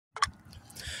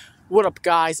What up,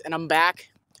 guys? And I'm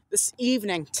back this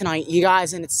evening tonight, you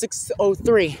guys, and it's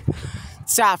 6:03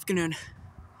 this afternoon.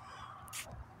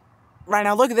 Right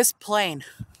now, look at this plane.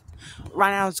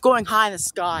 Right now, it's going high in the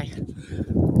sky.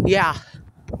 Yeah.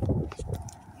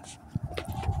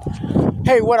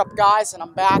 Hey, what up, guys? And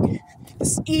I'm back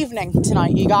this evening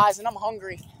tonight, you guys, and I'm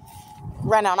hungry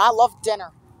right now, and I love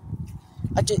dinner.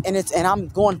 And I'm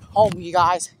going home, you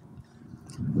guys.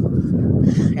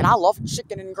 And I love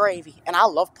chicken and gravy, and I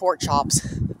love pork chops,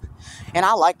 and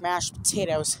I like mashed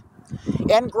potatoes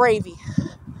and gravy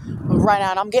right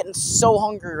now, and I'm getting so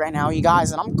hungry right now, you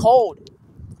guys, and I'm cold.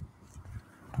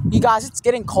 You guys, it's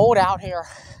getting cold out here.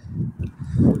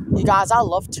 You guys, I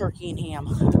love turkey and ham.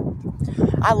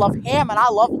 I love ham, and I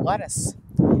love lettuce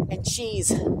and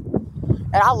cheese,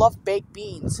 and I love baked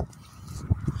beans.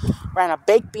 Right now,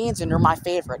 baked beans, and they're my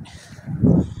favorite.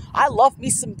 I love me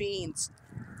some beans.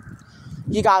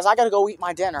 You guys, I gotta go eat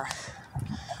my dinner.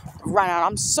 Right now,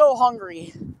 I'm so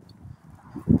hungry.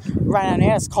 Right now,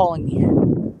 Nana's calling me.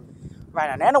 Right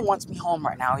now, Nana wants me home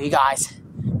right now, you guys.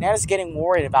 Nana's getting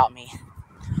worried about me.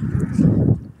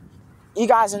 You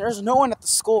guys, and there's no one at the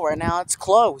school right now. It's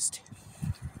closed.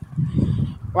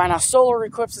 Right now, solar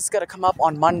eclipse is gonna come up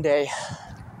on Monday.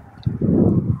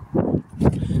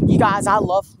 You guys, I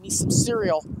love me some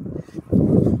cereal.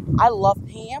 I love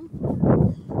ham,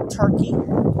 turkey,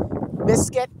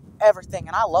 biscuit, everything,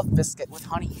 and I love biscuit with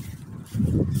honey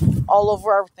all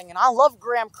over everything, and I love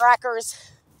graham crackers.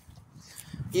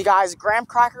 You guys, graham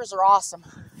crackers are awesome.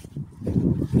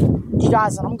 You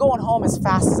guys, and I'm going home as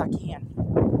fast as I can.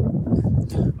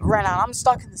 Right now, I'm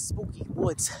stuck in the spooky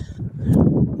woods.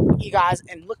 You guys,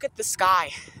 and look at the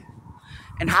sky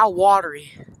and how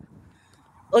watery.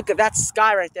 Look at that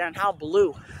sky right there and how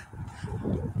blue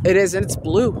it is, and it's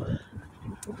blue.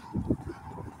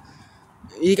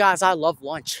 You guys, I love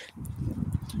lunch.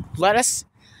 Lettuce,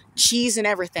 cheese, and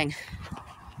everything.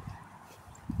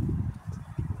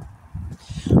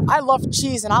 I love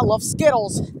cheese, and I love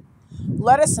Skittles.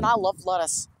 Lettuce, and I love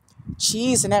lettuce.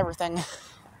 Cheese, and everything.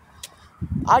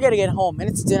 I gotta get home, and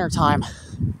it's dinner time.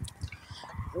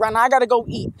 Right now, I gotta go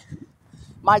eat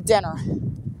my dinner.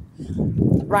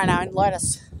 Right now, and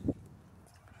lettuce.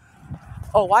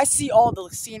 Oh, I see all the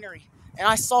scenery, and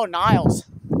I saw Niles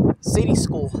City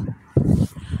School.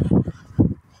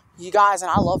 You guys, and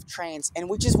I love trains. And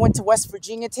we just went to West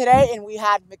Virginia today, and we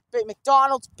had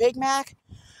McDonald's, Big Mac,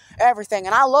 everything.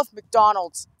 And I love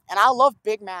McDonald's, and I love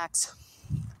Big Macs.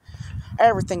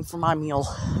 Everything for my meal.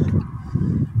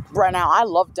 Right now, I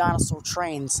love dinosaur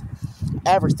trains.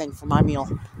 Everything for my meal.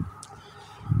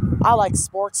 I like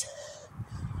sports.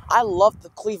 I love the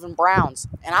Cleveland Browns,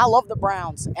 and I love the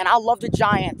Browns, and I love the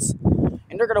Giants,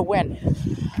 and they're going to win.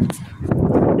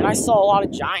 And I saw a lot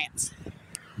of Giants.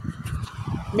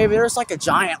 Maybe there's like a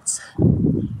Giants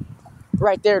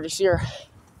right there this year.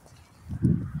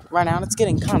 Right now, and it's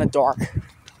getting kind of dark.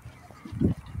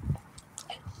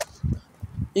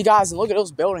 You guys, look at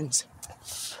those buildings.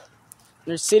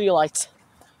 There's city lights,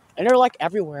 and they're like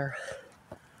everywhere.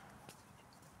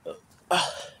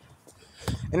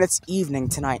 And it's evening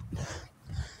tonight.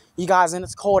 You guys, and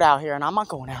it's cold out here, and I'm not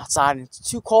going outside, and it's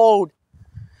too cold.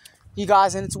 You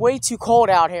guys, and it's way too cold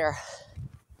out here.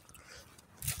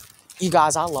 You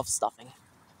guys, I love stuffing.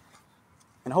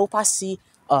 And hope I see,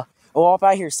 hope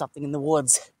I hear something in the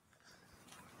woods.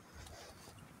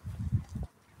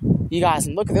 You guys,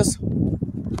 and look at this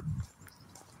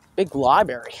big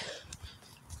library.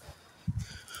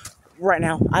 Right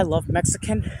now, I love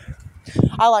Mexican.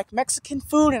 I like Mexican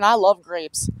food, and I love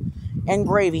grapes and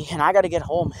gravy, and I gotta get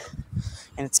home.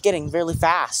 And it's getting really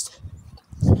fast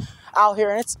out here,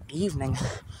 and it's evening.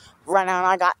 Right now, and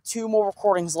I got 2 more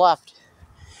recordings left.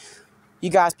 You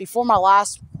guys, before my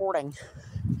last recording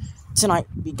tonight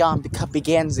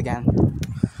begins again.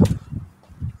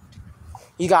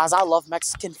 You guys, I love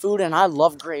Mexican food, and I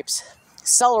love grapes.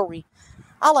 Celery.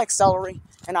 I like celery,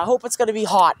 and I hope it's going to be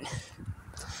hot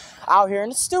out here,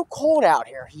 and it's still cold out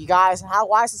here. You guys,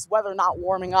 why is this weather not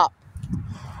warming up?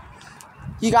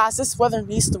 You guys, this weather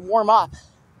needs to warm up.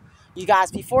 You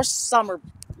guys, before summer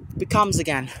becomes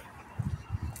again.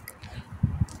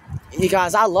 You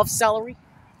guys, I love celery,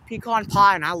 pecan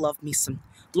pie, and I love me some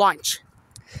lunch.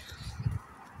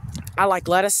 I like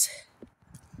lettuce,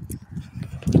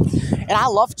 and I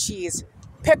love cheese,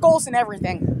 pickles, and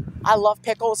everything. I love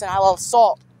pickles, and I love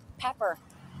salt, pepper,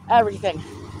 everything.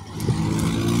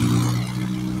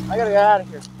 I gotta get out of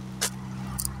here.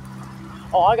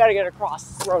 Oh, I gotta get across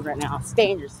this road right now. It's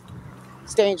dangerous.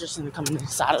 It's dangerous to come on the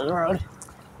side of the road.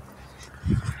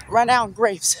 Right now,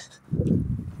 grapes.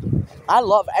 I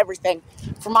love everything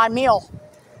for my meal.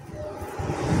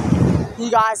 You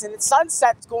guys, and the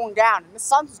sunset's going down, and the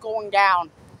sun's going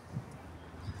down.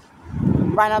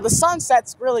 Right now, the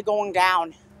sunset's really going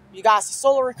down. You guys, the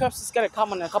solar eclipse is going to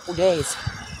come in a couple days.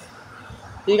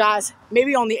 You guys,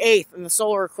 maybe on the 8th, and the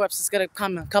solar eclipse is going to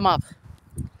come up.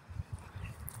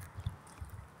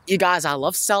 You guys, I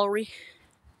love celery,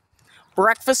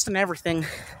 breakfast, and everything.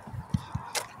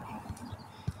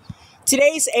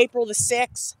 Today's April the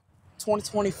 6th,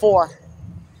 2024.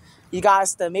 You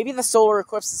guys, maybe the solar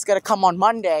eclipse is going to come on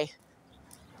Monday.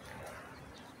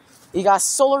 You guys,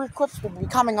 solar eclipse will be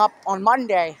coming up on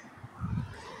Monday.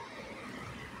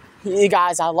 You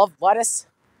guys, I love lettuce,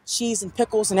 cheese, and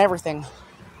pickles, and everything.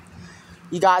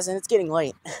 You guys, and it's getting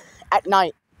late at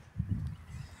night.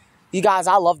 You guys,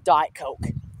 I love Diet Coke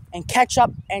and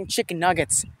ketchup and chicken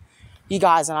nuggets. You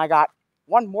guys, and I got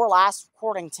one more last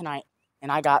recording tonight,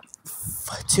 and I got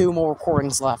 2 more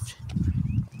recordings left.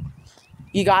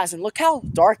 You guys, and look how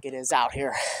dark it is out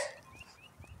here.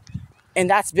 And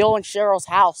that's Bill and Cheryl's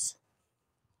house.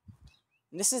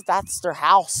 And that's their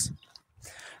house.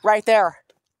 Right there.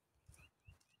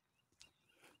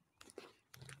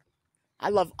 I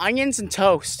love onions and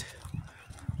toast.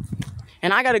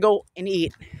 And I gotta go and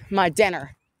eat my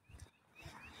dinner.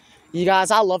 You guys,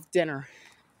 I love dinner.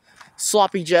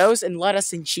 Sloppy Joes and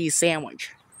lettuce and cheese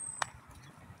sandwich.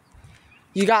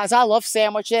 You guys, I love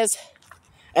sandwiches.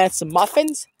 And some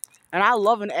muffins. And I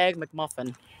love an egg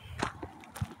McMuffin.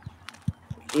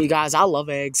 You guys, I love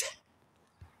eggs.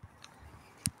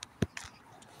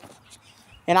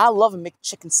 And I love a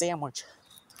McChicken sandwich.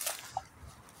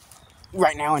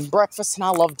 Right now in breakfast, and I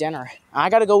love dinner. I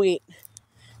gotta go eat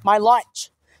my lunch.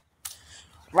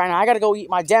 Right now, I gotta go eat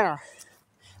my dinner.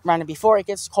 Right now, before it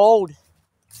gets cold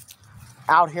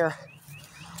out here.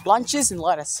 Lunches and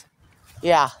lettuce.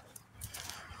 Yeah.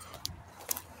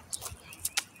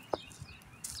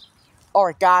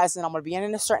 Alright, guys, and I'm gonna be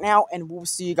ending this right now, and we'll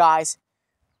see you guys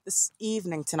this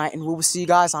evening tonight, and we'll see you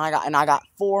guys, and I got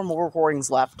 4 more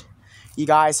recordings left. You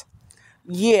guys,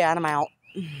 yeah, and I'm out.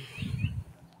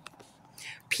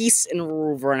 Peace and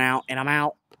over and out, and I'm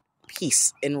out.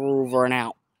 Peace and over and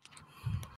out.